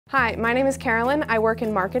Hi, my name is Carolyn. I work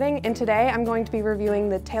in marketing, and today I'm going to be reviewing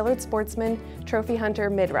the Tailored Sportsman Trophy Hunter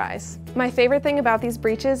mid-rise. My favorite thing about these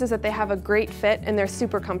breeches is that they have a great fit and they're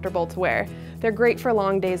super comfortable to wear. They're great for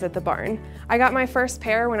long days at the barn. I got my first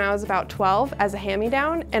pair when I was about 12 as a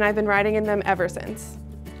hand-me-down, and I've been riding in them ever since.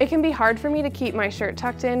 It can be hard for me to keep my shirt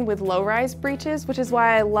tucked in with low-rise breeches, which is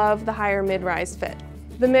why I love the higher mid-rise fit.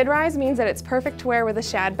 The mid-rise means that it's perfect to wear with a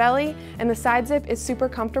shad belly, and the side zip is super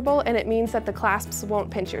comfortable, and it means that the clasps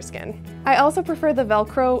won't pinch your skin. I also prefer the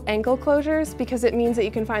VELCRO ankle closures because it means that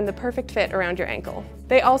you can find the perfect fit around your ankle.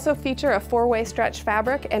 They also feature a 4-way stretch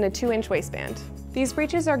fabric and a 2-inch waistband. These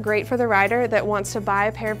breeches are great for the rider that wants to buy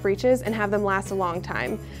a pair of breeches and have them last a long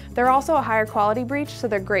time. They're also a higher quality breech, so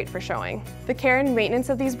they're great for showing. The care and maintenance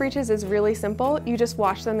of these breeches is really simple. You just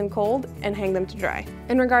wash them in cold and hang them to dry.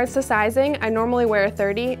 In regards to sizing, I normally wear a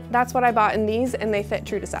 30. That's what I bought in these, and they fit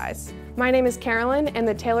true to size. My name is Carolyn, and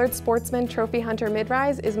the Tailored Sportsman Trophy Hunter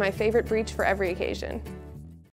mid-rise is my favorite breech for every occasion.